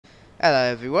Hello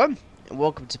everyone, and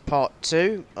welcome to part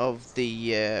 2 of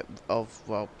the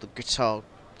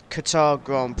Qatar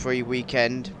Grand Prix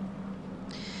weekend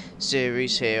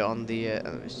series here on the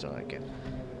let me start again.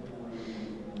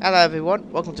 Hello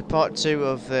everyone, welcome to part 2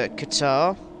 of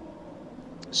Qatar.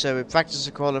 So we practice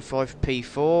to qualify for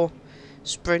P4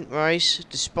 sprint race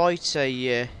despite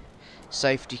a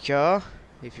safety car.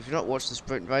 If you've not watched the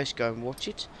sprint race, go and watch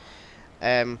it.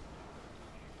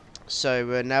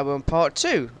 So now we're on part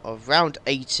 2 of round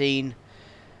 18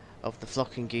 of the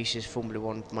Flocking Geese's Formula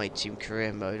 1 My Team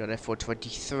Career Mode on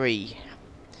F123.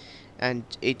 And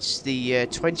it's the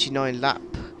 29 lap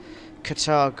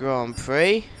Qatar Grand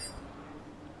Prix.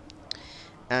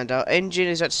 And our engine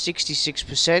is at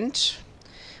 66%.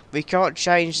 We can't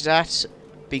change that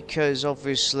because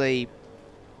obviously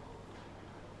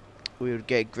we would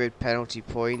get grid penalty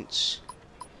points.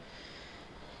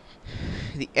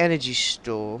 The energy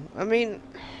store, I mean,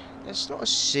 that's not a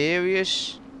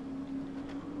serious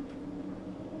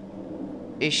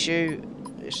issue.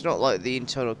 It's not like the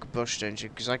internal combustion engine,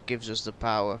 because that gives us the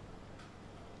power.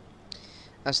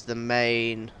 That's the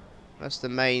main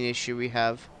issue we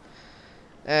have.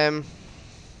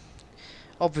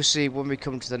 Obviously when we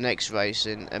come to the next race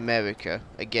in America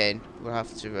again, we'll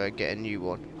have to get a new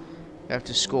one. We have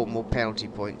to score more penalty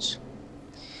points,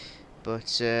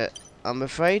 but I'm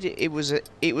afraid it was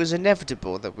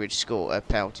inevitable that we'd score a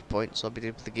penalty points. I'll be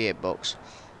doing the gearbox.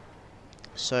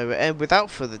 So and without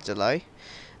further delay,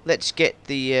 let's get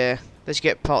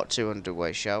part 2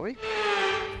 underway, shall we?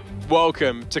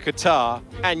 Welcome to Qatar,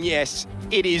 and yes,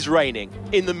 it is raining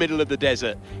in the middle of the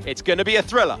desert. It's going to be a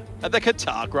thriller at the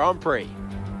Qatar Grand Prix.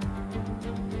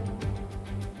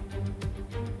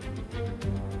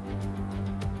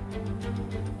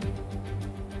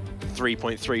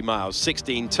 3.3 miles,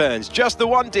 16 turns, just the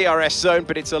one DRS zone,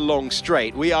 but it's a long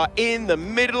straight. We are in the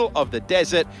middle of the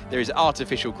desert. There is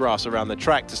artificial grass around the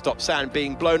track to stop sand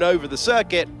being blown over the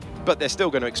circuit, but they're still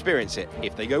going to experience it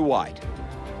if they go wide.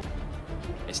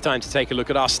 It's time to take a look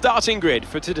at our starting grid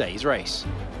for today's race.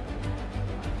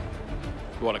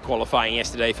 What a qualifying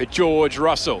yesterday for George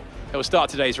Russell. He'll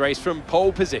start today's race from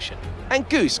pole position, and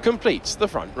Goose completes the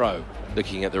front row.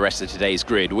 Looking at the rest of today's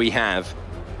grid, we have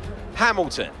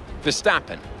Hamilton,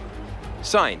 Verstappen,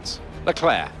 Sainz,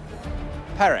 Leclerc,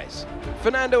 Perez,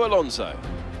 Fernando Alonso,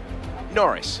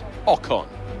 Norris, Ocon,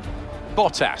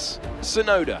 Bottas,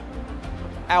 Tsunoda,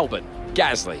 Albon,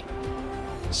 Gasly,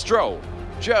 Stroll,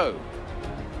 Joe,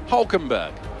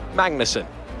 Hulkenberg, Magnussen,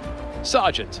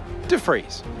 Sargent, De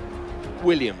Vries,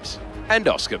 Williams, and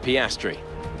Oscar Piastri.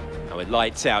 And with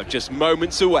lights out just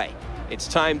moments away, it's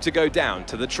time to go down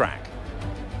to the track.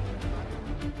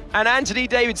 And Anthony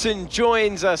Davidson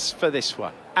joins us for this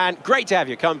one. And great to have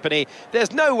your company.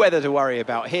 There's no weather to worry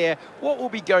about here. What will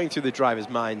be going through the drivers'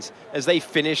 minds as they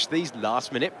finish these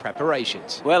last-minute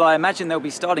preparations? Well, I imagine they'll be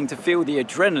starting to feel the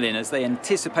adrenaline as they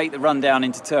anticipate the rundown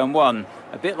into turn 1.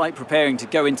 A bit like preparing to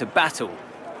go into battle.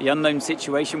 The unknown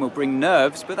situation will bring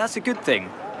nerves, but that's a good thing.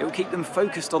 It will keep them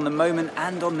focused on the moment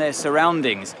and on their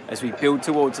surroundings as we build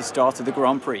towards the start of the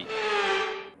Grand Prix.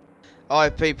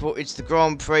 Alright people, it's the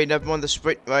Grand Prix, never mind the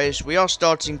sprint race. We are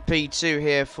starting P2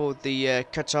 here for the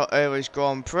Qatar Airways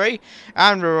Grand Prix,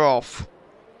 and we're off.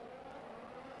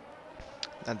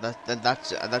 And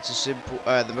that's a simple,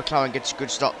 the McLaren gets a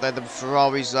good start there. The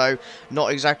Ferraris though,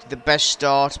 not exactly the best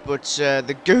start, but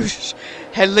the Goose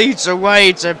leads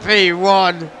away to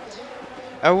P1.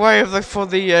 Away for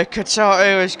the Qatar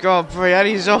Airways Grand Prix, and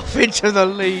he's off into the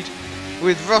lead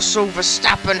with Russell,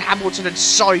 Verstappen, Hamilton and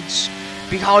Sainz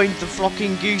behind the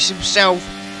Flocking Goose himself.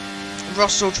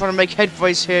 Russell trying to make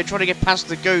headways here, trying to get past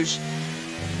the Goose,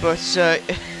 but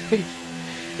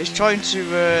he's trying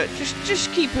to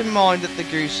just keep in mind that the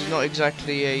Goose is not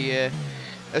exactly a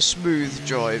smooth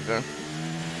driver.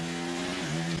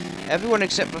 Everyone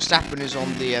except Verstappen is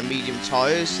on the medium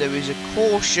tyres. There is a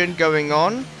caution going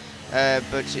on,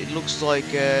 but it looks like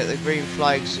the green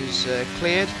flags is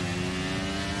cleared.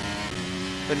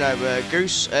 But no,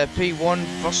 Goose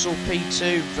P1, Russell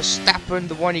P2, Verstappen,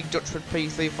 the whining Dutchman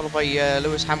P3, followed by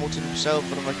Lewis Hamilton himself,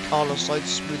 followed by Carlos Sainz,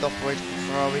 smooth operator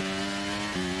for Ferrari.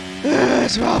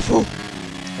 It's awful.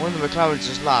 One of the McLarens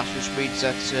is last, which means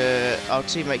that our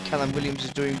teammate Callum Williams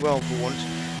is doing well for once.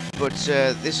 But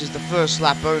this is the first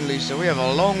lap only, so we have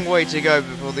a long way to go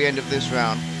before the end of this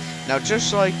round. Now,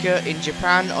 just like in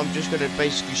Japan, I'm just going to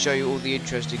basically show you all the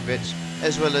interesting bits,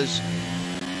 as well as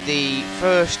the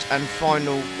first and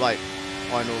final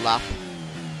lap.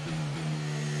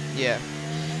 Yeah,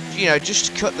 you know, just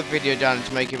to cut the video down and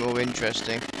to make it more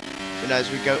interesting. You know, as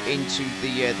we go into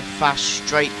the fast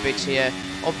straight bit here,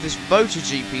 of this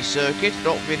MotoGP circuit.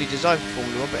 Not really designed for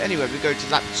Formula 1, but anyway, we go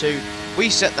to lap 2. We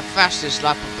set the fastest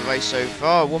lap of the race so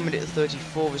far, 1 minute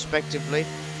 34 respectively.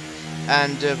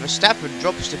 And Verstappen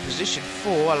drops to position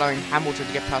 4, allowing Hamilton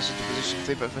to get past into position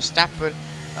 3. But Verstappen,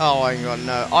 oh hang on,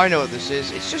 no, I know what this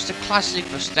is. It's just a classic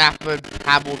Verstappen,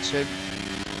 Hamilton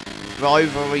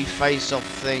rivalry face-off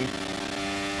thing.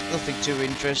 Nothing too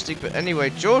interesting, but anyway,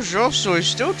 George Russell is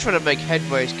still trying to make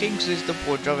headway. Kingsley's the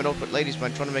poor driving off, but ladies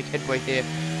man trying to make headway here.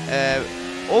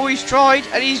 Oh, he's tried,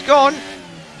 and he's gone.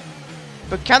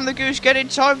 But can the Goose get in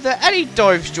time there? And he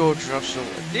dives George Russell.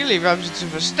 Nearly rams into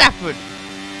Verstappen.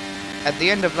 At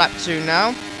the end of lap 2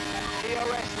 now.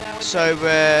 So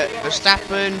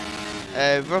Verstappen,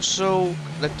 Russell,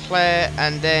 Leclerc,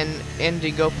 and then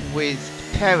ending up with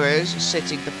Perez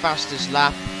setting the fastest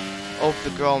lap of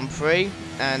the Grand Prix.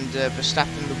 And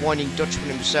Verstappen, the Whining Dutchman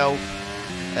himself,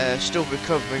 still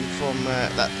recovering from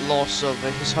that loss of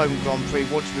his home Grand Prix,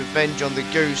 wants revenge on the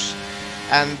Goose.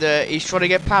 And he's trying to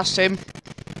get past him.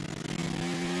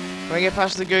 Trying to get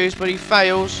past the Goose, but he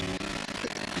fails.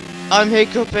 I'm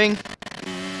hiccuping.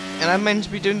 And I'm meant to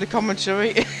be doing the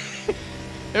commentary.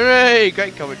 Hooray!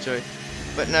 Great commentary.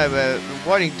 But no, the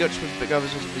Whining Dutchman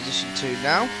goes into position 2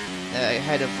 now.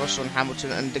 Ahead of Russell and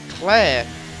Hamilton. And Leclerc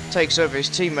takes over his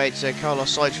teammate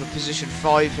Carlos Sainz for position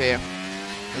 5 here.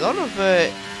 A lot of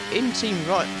in-team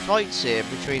fights here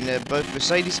between both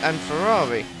Mercedes and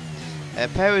Ferrari.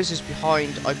 Perez is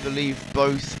behind, I believe,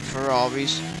 both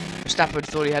Ferraris. Verstappen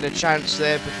thought he had a chance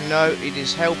there, but no, it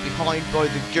is held behind by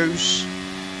the Goose,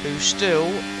 who still,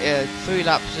 3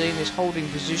 laps in, is holding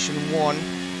position 1,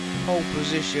 pole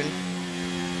position.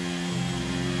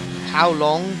 How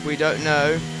long? We don't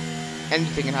know.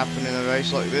 Anything can happen in a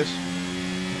race like this.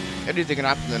 Anything can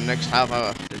happen in the next half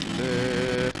hour.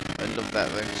 I love that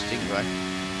Stingray.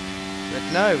 But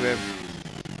no,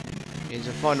 it's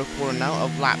a final corner now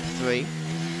of lap 3.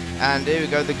 And here we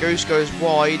go, the Goose goes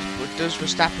wide, but does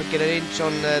Verstappen get an inch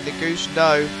on the Goose?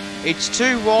 No. It's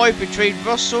too wide between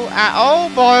Russell and... Oh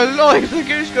my life, the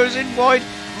Goose goes in wide.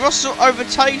 Russell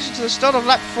overtakes into the start of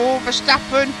lap 4.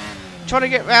 Verstappen trying to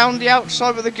get round the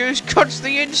outside, but the Goose cuts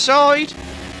the inside.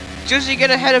 Does he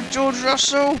get ahead of George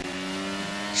Russell?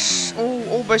 Oh,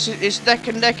 almost it's neck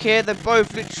and neck here. They're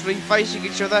both literally facing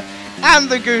each other. And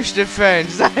the Goose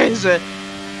defends. That is a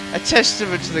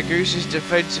testament to the Goose's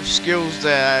defensive skills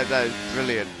there. That is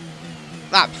brilliant.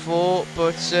 Lap 4,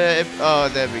 but oh,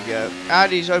 there we go.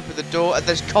 And he's opened the door, and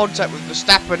there's contact with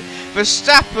Verstappen.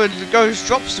 Verstappen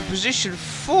drops to position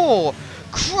 4.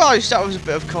 Christ, that was a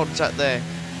bit of contact there.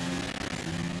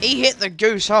 He hit the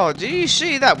Goose hard. Did you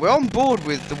see that? We're on board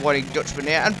with the Whining Dutchman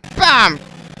here, and bam!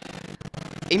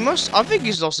 He must. I think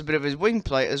he's lost a bit of his wing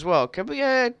plate as well. Can we?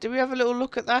 Do we have a little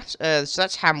look at that? So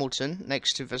that's Hamilton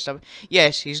next to Verstappen.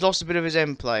 Yes, he's lost a bit of his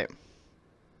end plate.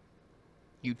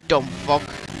 You dumb fuck.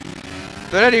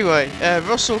 But anyway,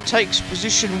 Russell takes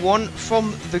position 1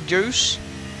 from the Goose.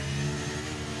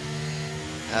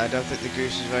 I don't think the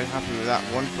Goose is very happy with that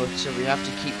one, but we have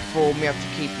to keep form. We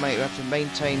have to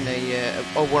maintain a.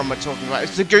 Oh, what am I talking about?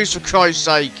 It's the Goose, for Christ's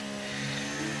sake.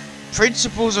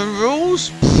 Principles and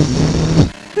rules.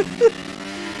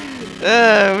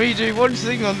 We do one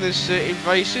thing on this in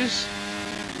races.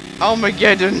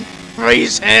 Armageddon,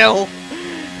 raise hell,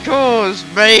 cause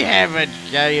mayhem and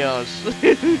chaos.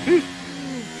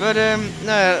 But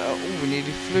no, oh, we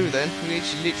nearly flew then. We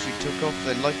literally took off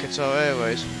then, like Qatar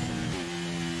Airways.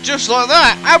 Just like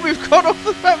that, and we've got off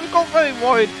the map. We've got very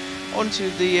wide onto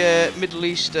the Middle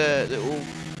East little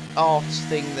art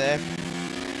thing there,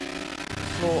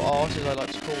 floor art as I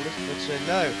like to call it. But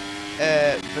no.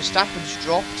 Verstappen's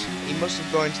dropped. He must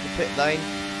have gone into the pit lane,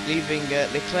 leaving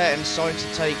Leclerc and Sainz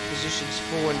to take positions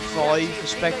 4 and 5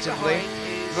 respectively.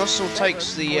 Russell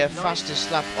takes the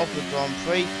fastest lap of the Grand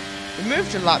Prix. We move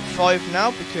to lap 5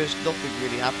 now because nothing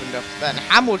really happened after that. And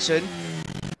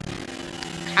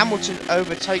Hamilton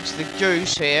overtakes the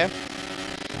Goose here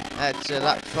at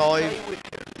lap 5.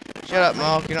 Shut up,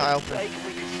 Mark, you're not helping.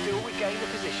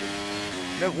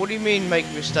 No, what do you mean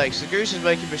making mistakes? The Goose is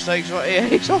making mistakes right here.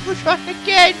 He's off the track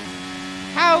again!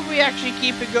 How are we actually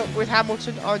keeping up with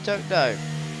Hamilton? I don't know.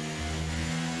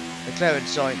 Leclerc and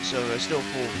Sainz are still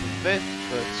 4th and 5th,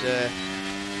 but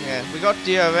yeah, we got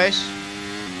DRS.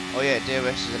 Oh yeah,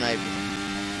 DRS is enabled.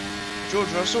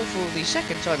 George Russell, for the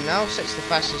 2nd time now, sets the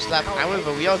fastest lap.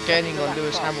 However, we are gaining on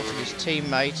Lewis Hamilton, his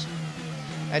teammate.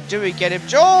 And do we get him?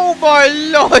 Oh my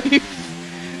life!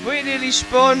 We nearly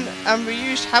spun, and we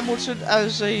used Hamilton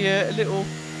as a little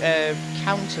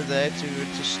counter there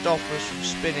to stop us from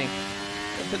spinning.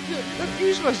 But don't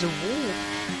use him as a wall.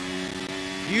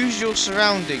 Use your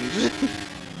surroundings.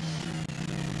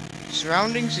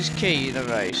 surroundings is key in a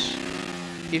race.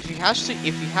 If you have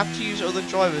to use other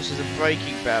drivers as a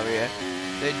braking barrier,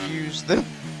 then use them.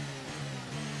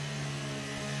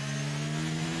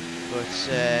 But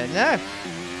no.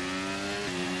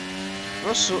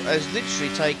 Russell has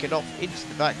literally taken off into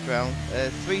the background,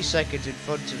 3 seconds in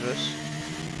front of us.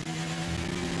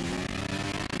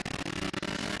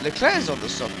 Leclerc's on the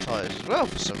soft tyres as well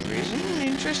for some reason.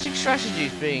 Interesting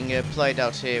strategies being played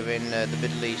out here in the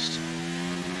Middle East.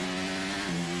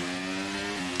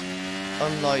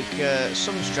 Unlike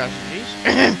some strategies.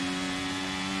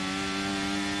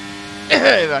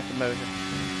 Back a moment.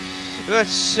 But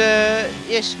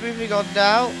yes, moving on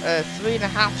now.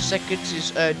 3.5 seconds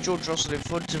is George Russell in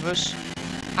front of us.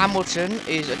 Hamilton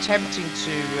is attempting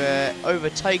to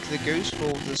overtake the Goose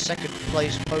for the second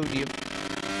place podium.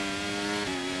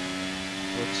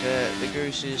 But the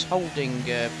Goose is holding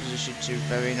position 2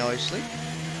 very nicely.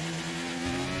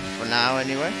 For now,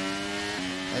 anyway.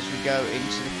 As we go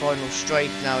into the final straight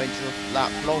now, into the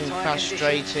lap long fast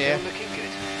straight here.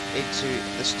 Into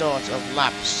the start of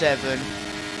lap 7.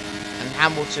 And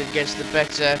Hamilton gets the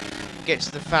better, gets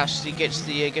the fast, he gets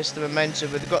the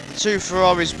momentum. We've got the 2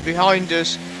 Ferraris behind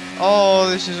us. Oh,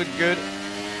 this isn't good.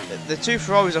 The 2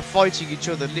 Ferraris are fighting each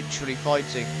other, literally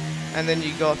fighting. And then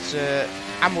you got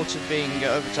Hamilton being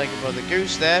overtaken by the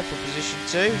Goose there for position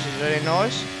 2, which is very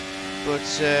nice. But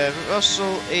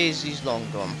Russell he's long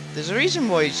gone. There's a reason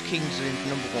why he's Kingsley's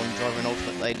 #1 driver in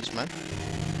Ultimate Ladies, man.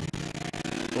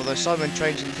 Although Simon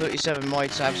Trains in 37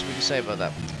 might have something to say about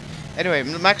that. Anyway,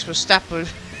 Max Verstappen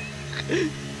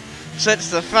sets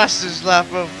the fastest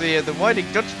lap of the Winding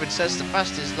Dutchman sets the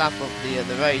fastest lap of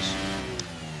the race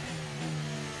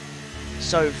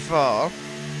so far.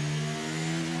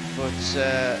 But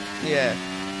yeah.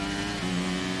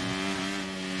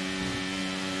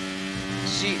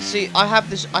 See, I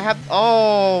have.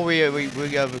 Oh, we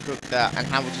overcooked that, and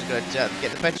Hamilton's going to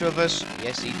get the better of us.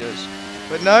 Yes, he does.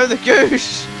 But no, the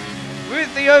Goose,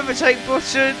 with the overtake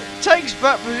button, takes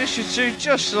back position 2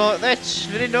 just like that.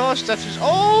 Really nice. That was.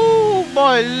 Oh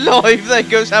my life! There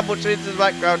goes Hamilton into the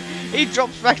background. He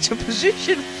drops back to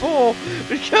position 4.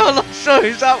 Carlos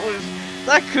knows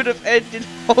that could have ended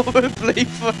horribly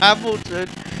for Hamilton.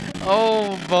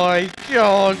 Oh my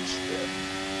God!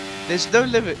 There's no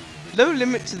limit. No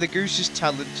limit to the Goose's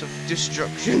talent of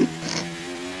destruction.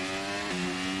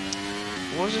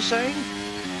 What was I saying?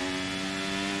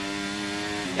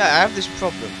 Yeah, I have this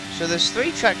problem. So there's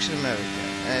 3 tracks in America,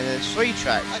 and there's 3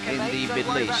 tracks in the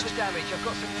Middle East.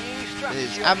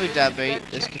 There's Abu Dhabi,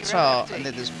 there's Qatar, and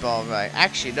then there's Bahrain.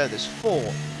 Actually, no, there's 4.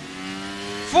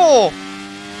 4!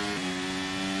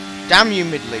 Damn you,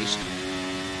 Middle East.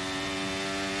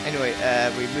 Anyway,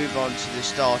 we move on to the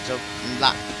start of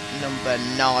lap number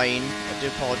 9. I do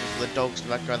apologise for the dogs in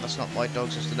the background. That's not my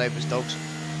dogs, it's the neighbour's dogs.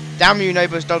 Damn you,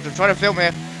 neighbour's dogs! I'm trying to film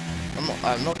here. I'm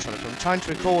not trying to film. I'm trying to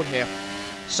record here.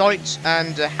 Sainz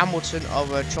and Hamilton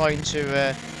are trying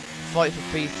to fight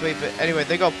for P3, but anyway,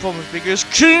 they got problems because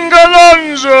King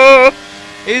Alonso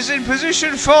is in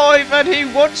position 5, and he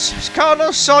wants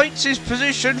Carlos Sainz's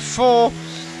position 4.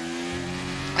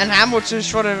 And Hamilton's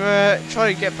trying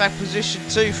to get back position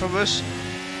 2 from us,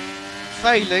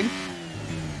 failing.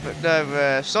 But no,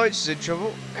 Sainz is in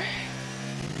trouble.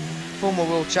 Former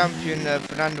world champion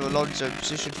Fernando Alonso,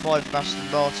 position 5,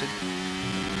 Aston Martin.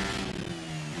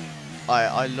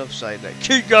 I love saying that.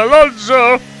 King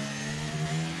Alonso!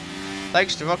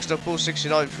 Thanks to Rockstar Pool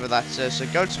 69 for that. So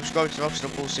go and subscribe to Rockstar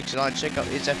Pool 69. Check out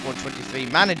his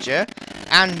F123 manager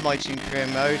and my team career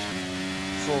mode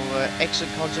for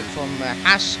excellent content from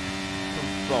Haas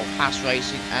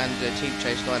Racing and Team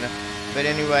Chaseliner. But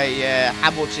anyway,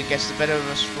 Hamilton gets the better of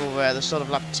us for the start of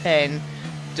lap 10.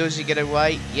 Does he get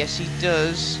away? Yes, he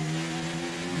does.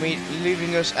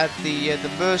 Leaving us at the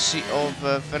mercy of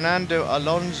Fernando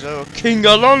Alonso, King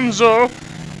Alonso,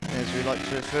 as we like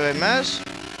to refer him as.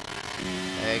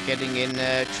 Getting in,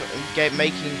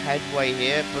 making headway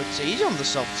here, but he's on the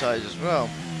soft tyres as well.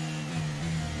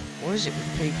 What is it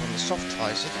with people on the soft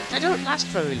tyres? They don't last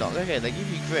very long. Okay, they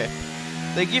give you grip.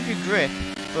 They give you grip,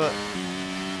 but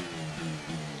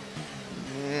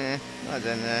I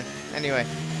don't know. Anyway,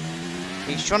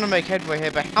 he's trying to make headway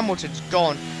here, but Hamilton's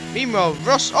gone. Meanwhile,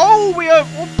 Russ. Oh, we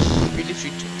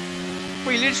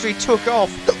literally took off.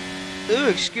 Ooh,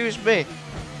 excuse me.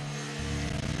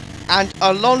 And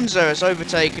Alonso has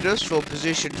overtaken us for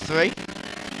position 3.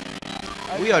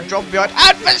 We are dropped behind,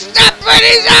 and Verstappen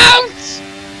is out.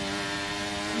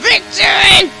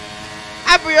 Victory!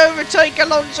 And we overtake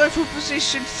Alonso for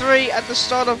position 3 at the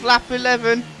start of lap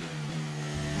 11.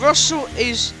 Russell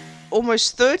is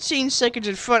almost 13 seconds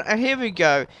in front, and here we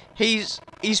go. He's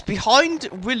behind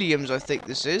Williams, I think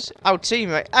this is our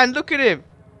teammate, and look at him.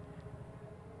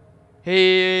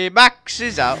 He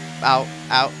maxes out,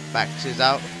 maxes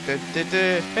out.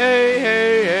 Hey,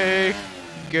 hey, hey,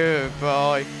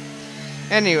 goodbye.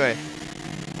 Anyway,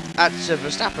 that's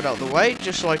Verstappen out of the way,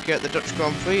 just like the Dutch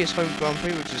Grand Prix, his home Grand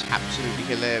Prix, which is absolutely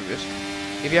hilarious.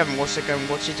 If you haven't watched it, go and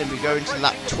watch it. And we go into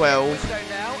lap 12.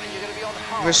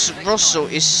 Russell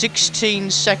is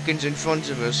 16 seconds in front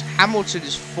of us. Hamilton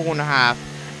is 4.5.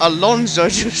 Alonso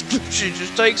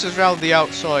just takes us round the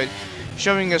outside,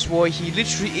 showing us why he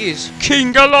literally is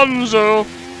King Alonso.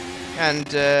 And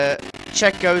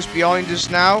Checo's behind us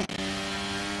now,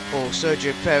 or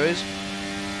Sergio Perez,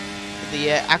 the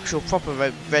actual proper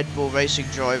Red Bull racing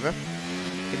driver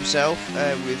himself,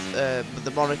 with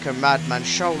the Monaco madman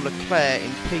Charles Leclerc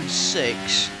in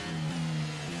P6.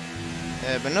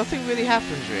 But nothing really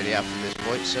happens really after this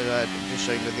point, so I'm just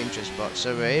showing you the interest part.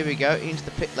 So here we go into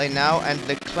the pit lane now, and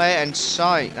Leclerc and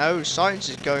Sainz. No, Sainz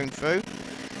is going through.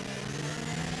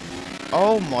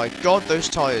 Oh my God, those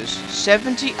tyres!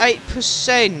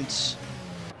 78%.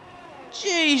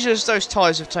 Jesus, those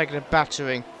tyres have taken a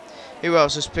battering. Who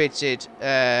else has pitted?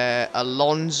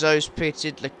 Alonso's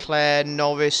pitted, Leclerc,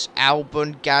 Norris,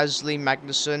 Albon, Gasly,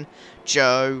 Magnussen,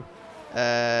 Joe.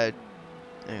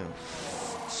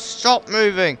 Stop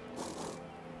moving!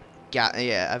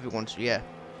 Yeah, everyone's, yeah.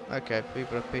 Okay,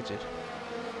 people have pitted.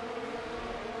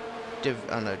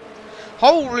 Oh no.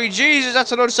 Holy Jesus,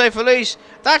 that's an unsafe release!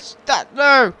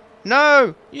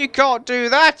 No! You can't do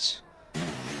that!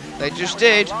 They just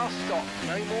did. Last stop.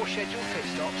 No more scheduled pit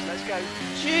stops. Let's go.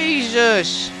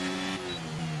 Jesus!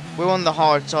 We're on the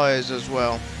hard tyres as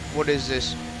well. What is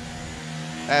this?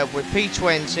 We're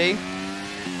P20.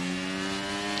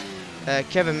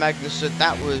 Kevin Magnussen,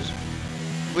 that was...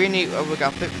 We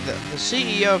got the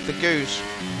CEO of the Goose,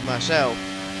 myself,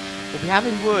 will be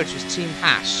having words with Team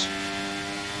Haas.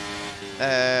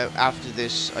 After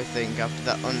this, I think, after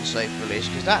that unsafe release,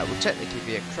 because that would technically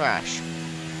be a crash.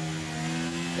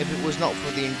 If it was not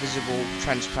for the invisible,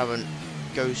 transparent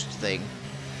ghost thing.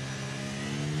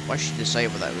 Why should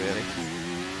disable that, really?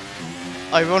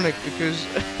 Ironic, because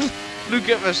look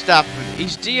at Verstappen.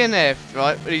 He's DNF'd,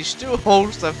 right? But he still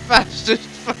holds the fastest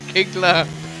fucking lap.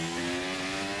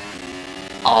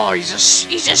 Oh, he's a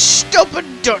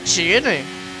stubborn Dutchie, isn't he?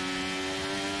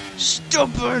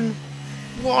 Stubborn,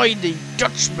 whiny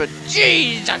Dutchman.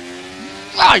 Jesus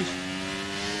Christ!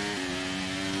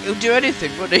 He'll do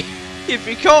anything, won't he? If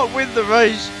he can't win the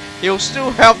race, he'll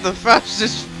still have the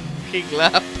fastest fucking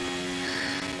lap.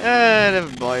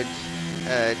 Never mind.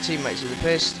 Teammates are the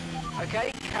pissed.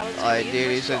 Okay,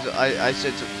 I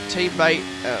said to teammate,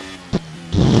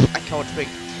 I can't speak.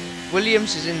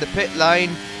 Williams is in the pit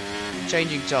lane,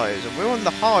 changing tyres, and we're on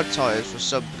the hard tyres for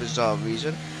some bizarre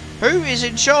reason. Who is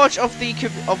in charge of the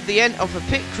end of the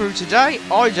pit crew today?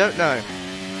 I don't know.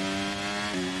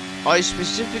 I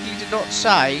specifically did not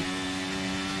say.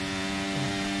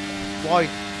 Why?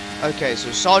 Okay,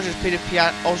 so Sergeant's pitted,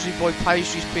 Aussie Boy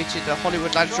Pastry's pitted, the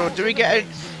Hollywood Lance Stroll. Do we get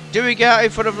out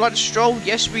in front of Lance Stroll?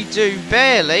 Yes, we do,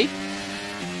 barely.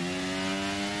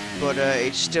 But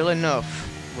it's still enough.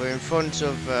 We're in front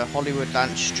of Hollywood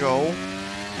Lance Stroll,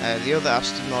 the other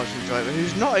Aston Martin driver,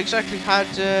 who's not exactly had.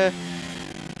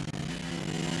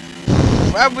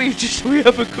 And we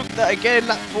haven't cooked that again in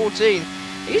lap 14.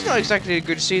 He's not exactly a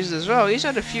good season as well. He's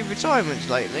had a few retirements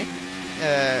lately.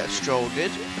 Stroll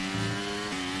did.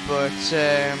 But,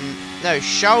 no,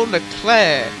 Charles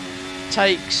Leclerc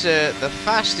takes the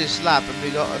fastest lap, and we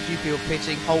got a few people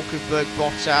pitting. Hulkenberg,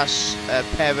 Bottas,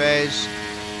 Perez,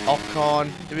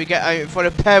 Ocon. Did we get out in front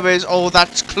of Perez? Oh,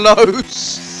 that's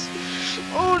close!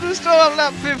 Oh, just on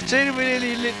lap 15, we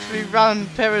nearly literally ran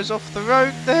Perez off the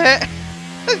road there.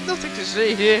 There's nothing to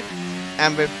see here.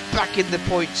 And we're back in the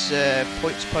points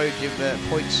podium,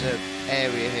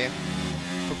 area here.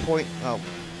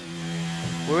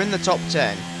 We're in the top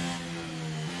 10.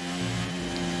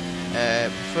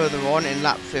 Further on in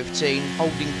lap 15,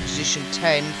 holding position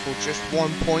 10 for just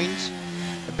 1 point.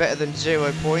 Better than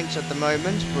 0 points at the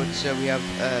moment, but we have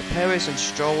Perez and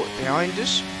Stroll behind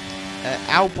us.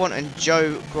 Albon and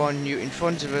Joe Guanyu in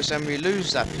front of us, and we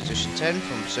lose that position 10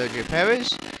 from Sergio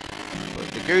Perez. But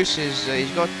the Goose is, he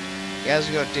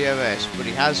hasn't got DRS, but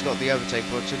he has got the overtake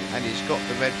button, and he's got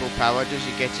the Red Bull power. Does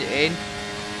he get it in?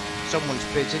 Someone's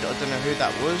pitted, I don't know who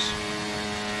that was.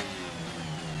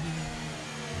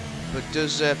 But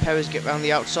does Perez get round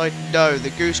the outside? No, the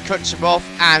Goose cuts him off,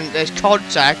 and there's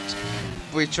contact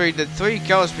between the 3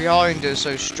 cars behind us,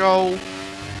 so Stroll,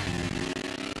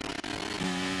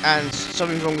 and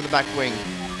something's wrong with the back wing.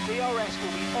 DRS race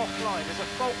will be offline. There's a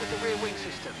fault with the rear wing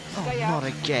system. Stay not out.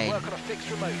 again. Work on a fix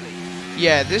remotely.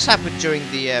 Yeah, this happened during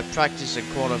the practice and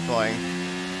qualifying.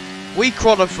 We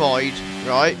qualified,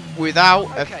 right, without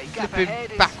Okay, a gap flipping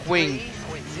ahead is back wing.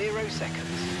 3.0 seconds.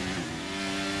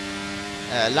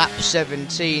 Lap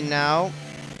 17 now.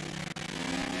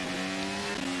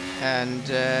 And,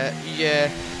 yeah,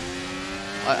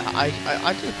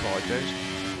 I do apologise.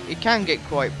 It can get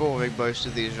quite boring most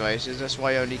of these races. That's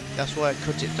why I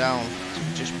cut it down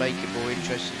to just make it more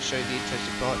interesting, show the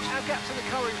interesting parts. Our gap to the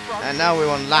car in front And now we're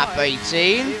on lap 5,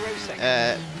 18, 0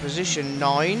 seconds. position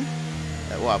 9.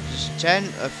 Well, position 10,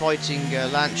 fighting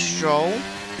Lance Stroll.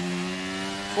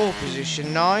 For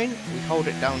position 9, we hold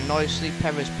it down nicely.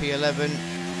 Perez P11.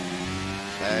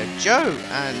 Joe,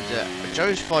 and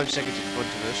Joe's 5 seconds in front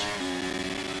of us.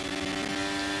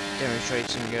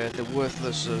 Demonstrating the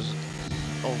worthlessness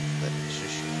of it.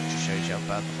 Just shows you how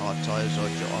bad the hard tyres are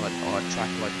on a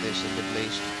track like this in the Middle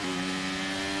East.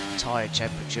 Tyre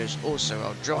temperatures also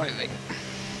are driving.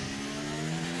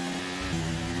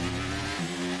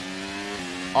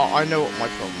 I know what my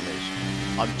problem is.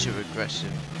 I'm too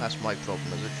aggressive. That's my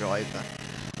problem as a driver.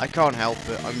 I can't help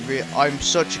it. I'm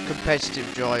such a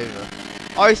competitive driver.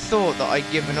 I thought that I'd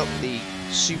given up the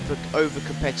super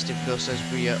over-competitiveness as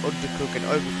we undercook and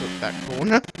overcook that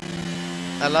corner.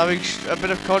 Allowing a bit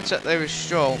of contact there with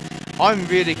Stroll. I'm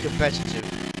really competitive.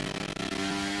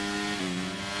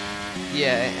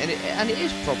 Yeah, and it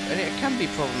can be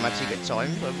problematic at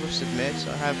times, I must admit.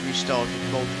 I have restarted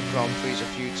multiple Grand Prix a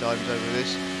few times over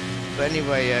this. But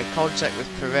anyway, contact with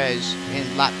Perez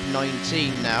in lap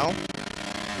 19 now.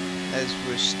 As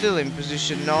we're still in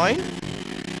position 9.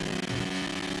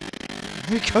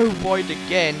 We go wide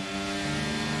again.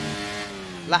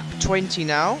 Lap 20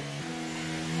 now.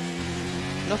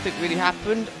 Nothing really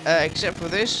happened, except for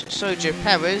this. Sergio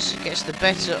Perez gets the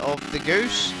better of the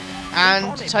Goose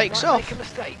and takes off.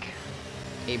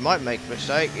 He might make a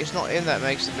mistake. It's not him that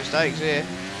makes the mistakes here.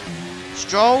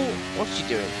 Stroll, what's he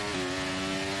doing?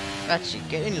 That's it,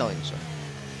 get in line, sir.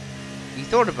 He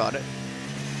thought about it.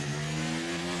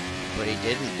 But he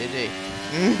didn't, did he?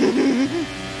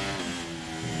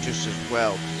 Just as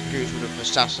well, because the Goose would have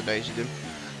assassinated him.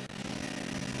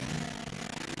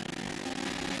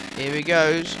 Here he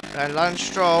goes, and Lance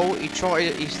Stroll, he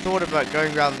thought about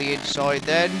going around the inside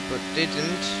then, but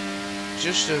didn't.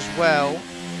 Just as well.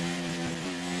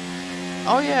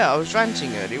 Oh yeah, I was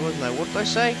ranting earlier, wasn't I? What did I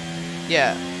say?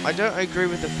 Yeah, I don't agree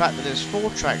with the fact that there's 4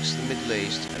 tracks in the Middle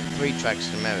East and 3 tracks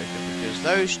in America, because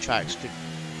those tracks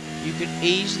you could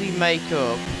easily make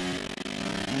up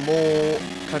more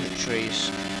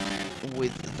countries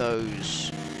with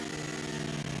those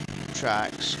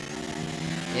tracks.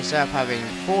 Instead of having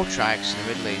 4 tracks in the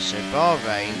Middle East, so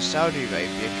Bahrain, Saudi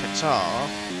Arabia, Qatar,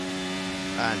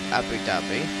 and Abu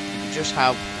Dhabi, you can just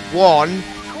have 1.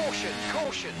 Caution,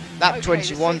 caution. Lap Okay,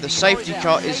 21, the safety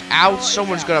car is out.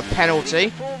 Someone's got a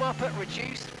penalty. Form up at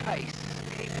reduced pace.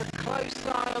 Keep a close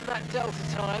eye on that delta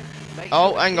time. Make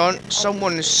Oh, sure hang the on. engine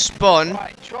Someone holds. is spun.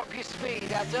 Right, drop your speed.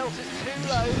 Our delta's too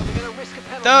low, and we're going to risk a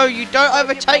penalty. No, you don't Slow your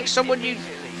overtake pace someone, you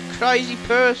immediately. crazy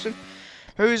person.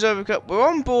 Who's overcut? We're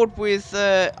on board with,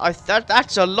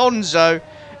 that's Alonso.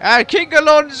 King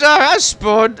Alonso has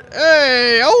spun.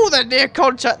 Hey, oh, that near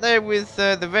contact there with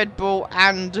the Red Bull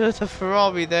and the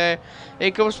Ferrari there.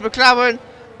 Here comes McLaren.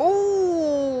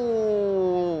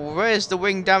 Oh, where's the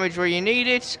wing damage where you need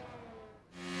it?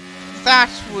 That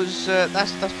was,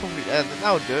 that's probably,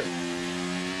 that'll do it.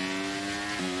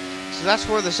 So that's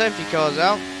where the safety car's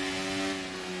out.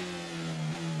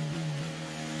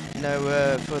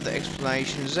 No further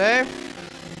explanations there.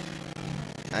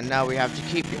 And now we have to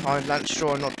keep behind Lance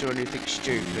Stroll and not do anything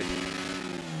stupid.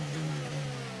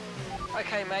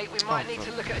 Okay, mate, we might need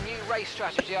to look at a new race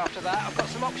strategy after that. I've got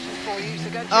some options for you, so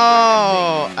go and check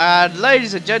Oh, and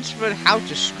ladies and gentlemen, how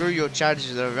to screw your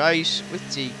chances of a race with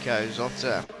Tico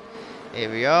Zotter. Here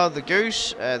we are, the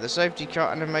Goose, the safety car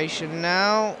animation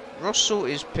now. Russell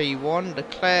is P1,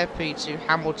 Leclerc P2,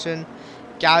 Hamilton,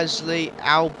 Gasly,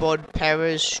 Albon,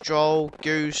 Perez, Stroll,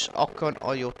 Goose, Ocon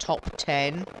are your top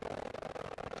 10.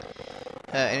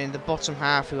 And in the bottom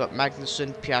half, we've got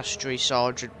Magnussen, Piastri,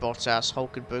 Sargent, Bottas,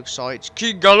 Hulkenberg, Sainz,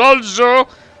 King Alonso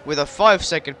with a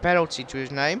 5-second penalty to his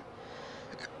name.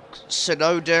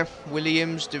 Tsunoda,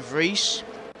 Williams, De Vries,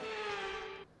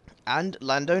 and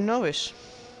Lando Norris.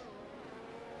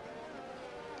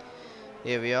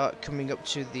 Here we are, coming up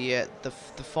to the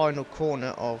final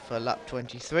corner of lap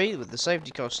 23 with the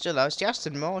safety car still out. It's the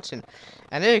Aston Martin,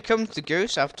 and here comes the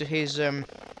Goose after his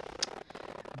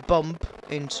bump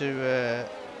into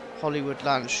Hollywood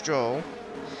Lance Stroll.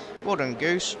 Well done,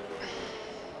 Goose.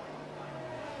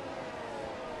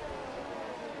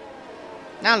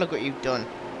 Now look what you've done.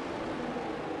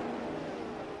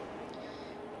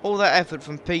 All that effort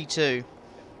from P2.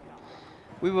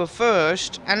 We were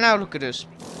first, and now look at us.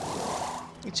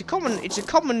 It's a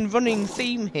common running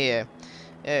theme here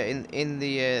in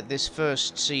this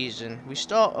first season. We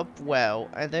start up well,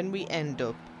 and then we end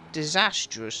up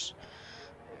disastrous,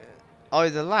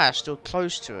 either last or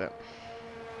close to it.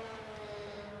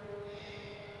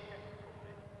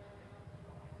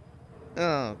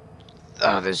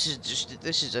 Oh, this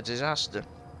is a disaster.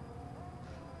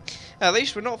 At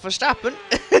least we're not Verstappen.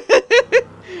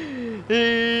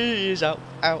 He is out.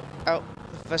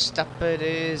 Verstappen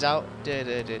is out.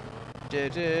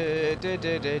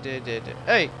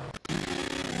 Hey.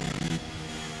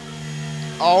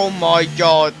 Oh my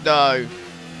God, no.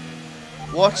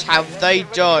 What have they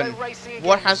done?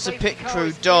 What has the pit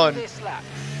crew done?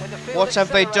 What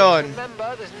have they done?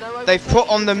 They've put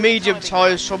on the medium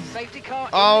tyres from...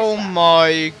 Oh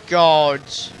my God.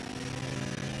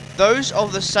 Those are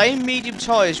the same medium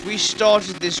tyres we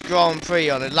started this Grand Prix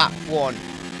on in lap 1.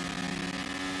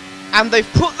 And they've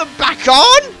put them back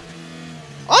on?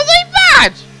 Are they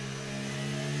mad?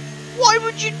 Why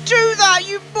would you do that,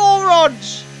 you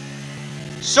morons?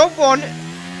 Someone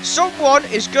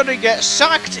is gonna get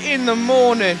sacked in the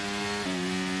morning.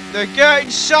 They're getting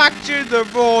sacked in the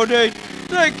morning.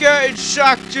 They're getting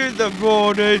sacked in the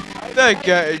morning. They're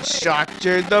getting sacked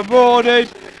in the morning.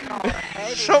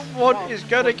 Someone is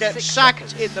gonna get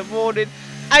sacked in the morning.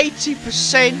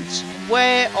 80%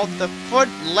 wear on the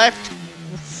front left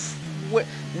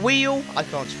wheel. I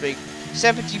can't speak.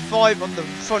 75 on the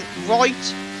front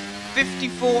right.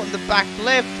 54 on the back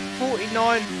left.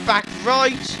 49 back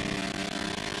right.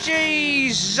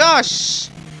 Jesus!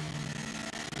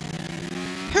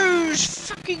 Whose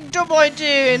fucking dumb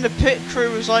idea in the pit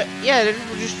crew was like, yeah, then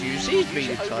we'll just use these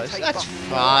medium tyres. That's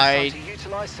fine.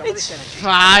 It's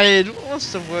fine.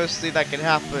 What's the worst thing that can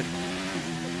happen?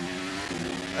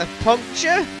 A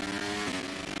puncture?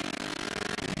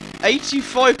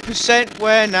 85%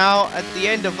 wear now at the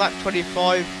end of lap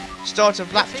 25. Start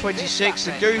of lap 26.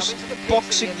 The Goose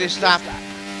boxing this lap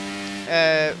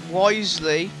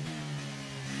wisely.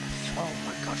 Oh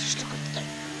my God, just look at that.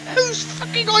 Whose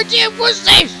fucking idea was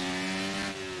this?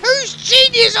 Whose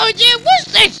genius idea was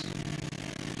this?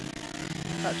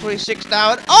 Lap 26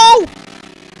 now. Oh!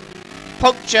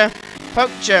 Puncture.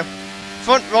 Puncture.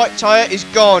 Front right tyre is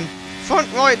gone.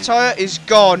 Front right tyre is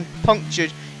gone.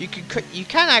 Punctured. You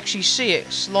can actually see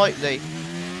it slightly.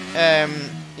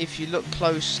 If you look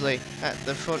closely at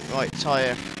the front right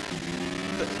tyre.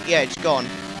 But yeah, it's gone.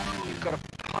 You've got a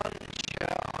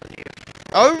puncture on you.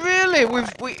 Oh really?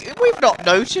 We've not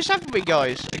noticed, haven't we,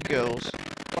 guys and girls?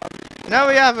 No,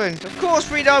 we haven't. Of course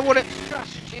we don't want it.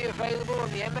 Strategy available on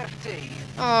the MFT.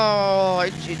 Oh,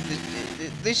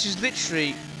 this is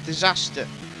literally disaster.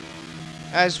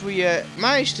 As we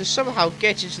managed to somehow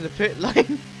get into the pit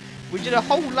lane, we did a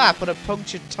whole lap on a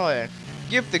punctured tyre.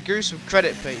 Give the Goose some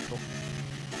credit, people.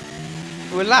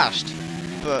 We're last,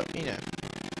 but you know,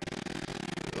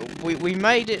 we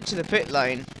made it to the pit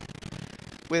lane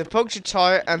with a punctured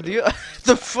tyre, and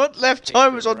the front left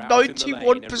tyre was on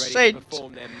 91%.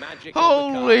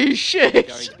 Holy shit!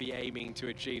 Going to be aiming to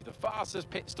achieve the fastest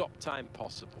pit stop time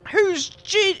possible.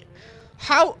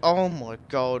 How? Oh my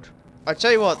God! I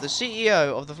tell you what, the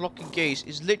CEO of the Flocking Geese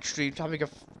is literally having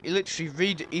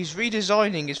he's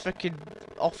redesigning his fucking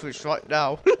office right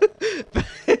now.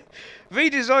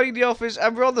 Redesigning the office,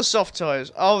 and we're on the soft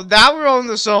tyres. Oh, now we're on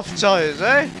the soft tyres,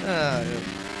 eh? Oh.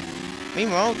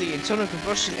 Meanwhile, the internal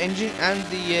combustion engine and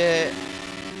the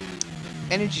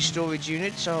energy storage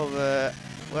units are,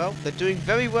 well, they're doing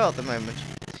very well at the moment.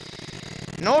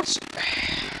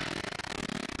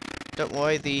 Don't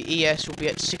worry, the ES will be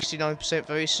at 69%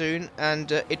 very soon,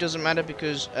 and it doesn't matter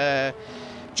because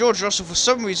George Russell, for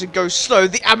some reason, goes slow.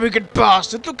 The arrogant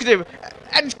bastard, look at him!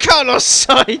 And Carlos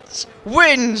Sainz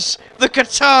wins the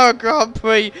Qatar Grand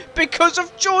Prix because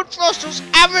of George Russell's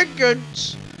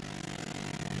arrogance!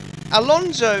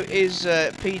 Alonso is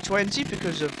P20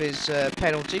 because of his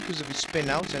penalty, because of his spin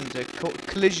out and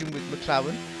collision with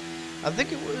McLaren. I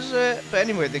think it was, but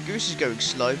anyway, the Goose is going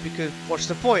slow because what's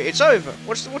the point? It's over.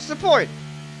 What's the point?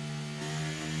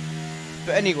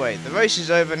 But anyway, the race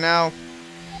is over now.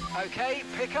 Okay,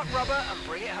 pick up rubber and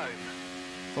bring it home.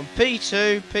 From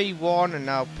P2, P1, and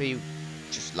now P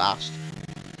just last.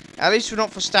 At least we're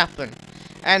not Verstappen.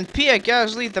 And Pierre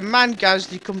Gasly, the man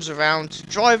Gasly, comes around,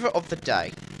 driver of the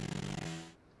day.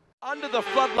 Under the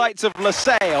floodlights of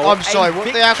Losail, I'm sorry,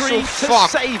 what the actual fuck?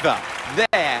 Savor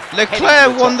there.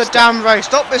 Leclerc won the damn race,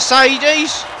 not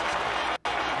Mercedes.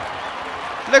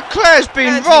 Leclerc's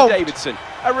been robbed. Davidson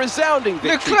A resounding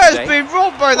victory Leclerc's today. been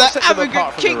robbed by What that sets them arrogant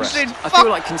apart from the Kingston. rest? I feel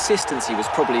like consistency was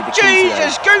probably the key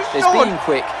Jesus, today. Goose There's on. being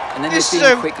quick, and then This, there's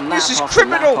being quick lap this is after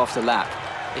criminal. lap after lap.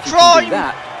 If you Crime. can do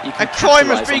that, you can A crime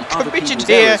has capitalise been on other committed people's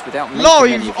here, errors without making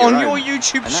any live of on your your own.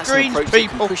 YouTube And that's an screens, approach that can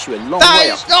people. push you a long That way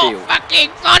is up not the field. fucking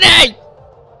funny!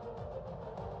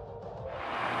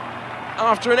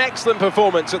 After an excellent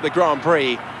performance at the Grand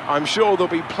Prix, I'm sure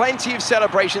there'll be plenty of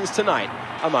celebrations tonight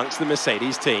amongst the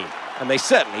Mercedes team, and they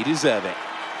certainly deserve it.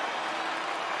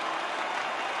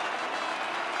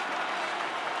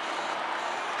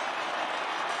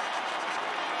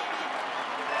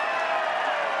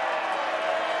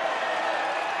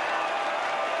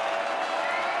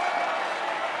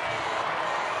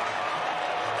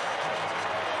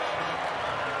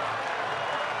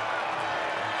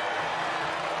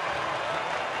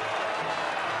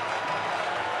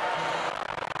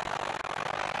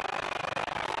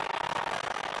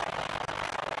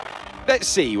 Let's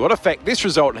see what effect this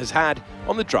result has had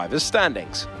on the drivers'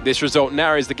 standings. This result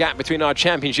narrows the gap between our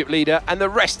championship leader and the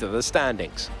rest of the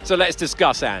standings. So let's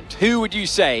discuss, Ant. Who would you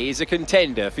say is a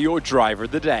contender for your driver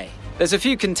of the day? There's a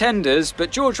few contenders,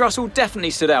 but George Russell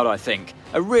definitely stood out, I think.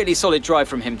 A really solid drive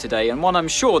from him today, and one I'm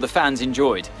sure the fans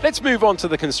enjoyed. Let's move on to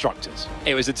the constructors.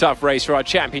 It was a tough race for our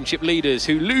championship leaders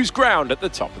who lose ground at the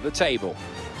top of the table.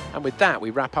 And with that, we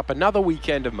wrap up another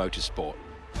weekend of motorsport.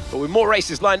 But with more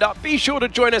races lined up, be sure to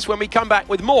join us when we come back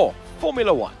with more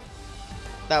Formula One.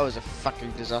 That was a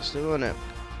fucking disaster, wasn't it?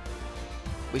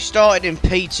 We started in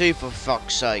P2 for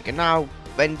fuck's sake, and now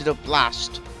ended up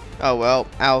last. Oh well,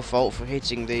 our fault for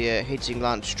hitting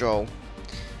Lance Stroll,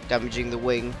 damaging the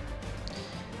wing.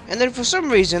 And then for some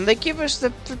reason they give us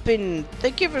the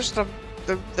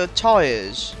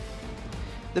tyres,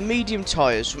 the medium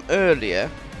tyres from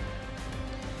earlier,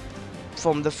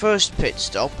 from the first pit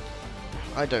stop.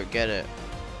 I don't get it.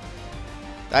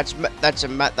 That's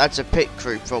a pit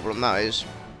crew problem. That is.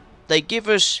 They give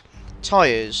us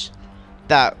tyres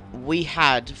that we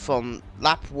had from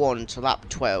lap 1 to lap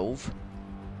 12,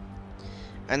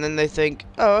 and then they think,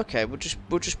 oh, okay, we'll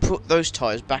just put those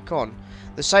tyres back on,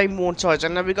 the same worn tyres,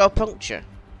 and then we got a puncture.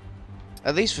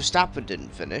 At least Verstappen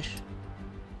didn't finish,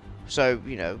 so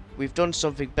you know we've done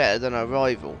something better than our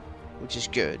rival, which is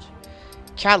good.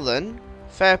 Callan,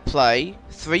 fair play,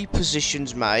 3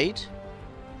 positions made.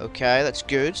 Okay, that's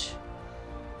good.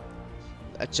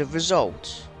 That's a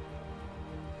result.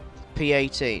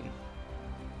 P18.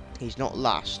 He's not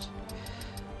last.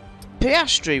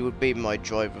 Piastri would be my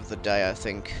driver of the day, I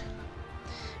think.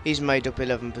 He's made up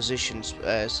 11 positions,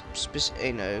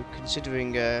 you know,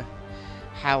 considering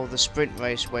how the sprint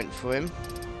race went for him.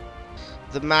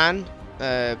 The man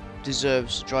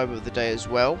deserves driver of the day as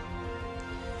well.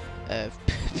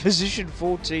 Position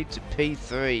 14 to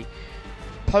P3.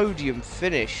 Podium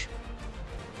finish.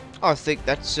 I think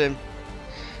that's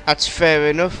fair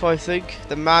enough. I think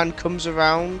the man comes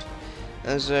around,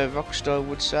 as Rockstar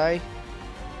would say.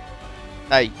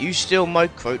 Hey, you steal my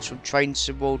quotes from Train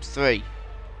Sim World 3.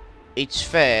 It's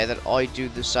fair that I do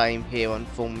the same here on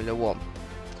Formula 1.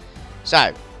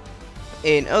 So,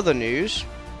 in other news,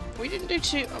 we didn't do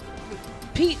too.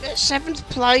 Pete at 7th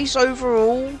place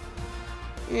overall.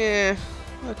 Yeah,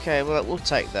 okay, well we'll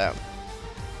take that.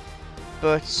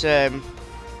 But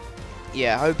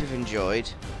yeah, I hope you've enjoyed.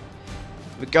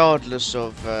 Regardless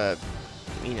of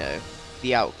you know,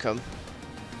 the outcome.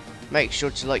 Make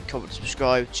sure to like, comment,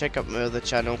 subscribe, check out my other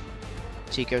channel,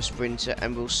 Tico Sprinter,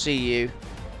 and we'll see you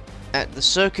at the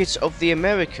Circuit of the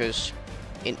Americas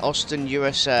in Austin,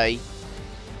 USA,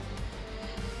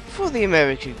 for the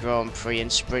American Grand Prix and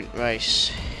sprint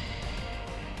race.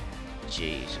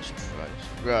 Jesus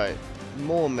Christ. Right,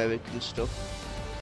 more American stuff.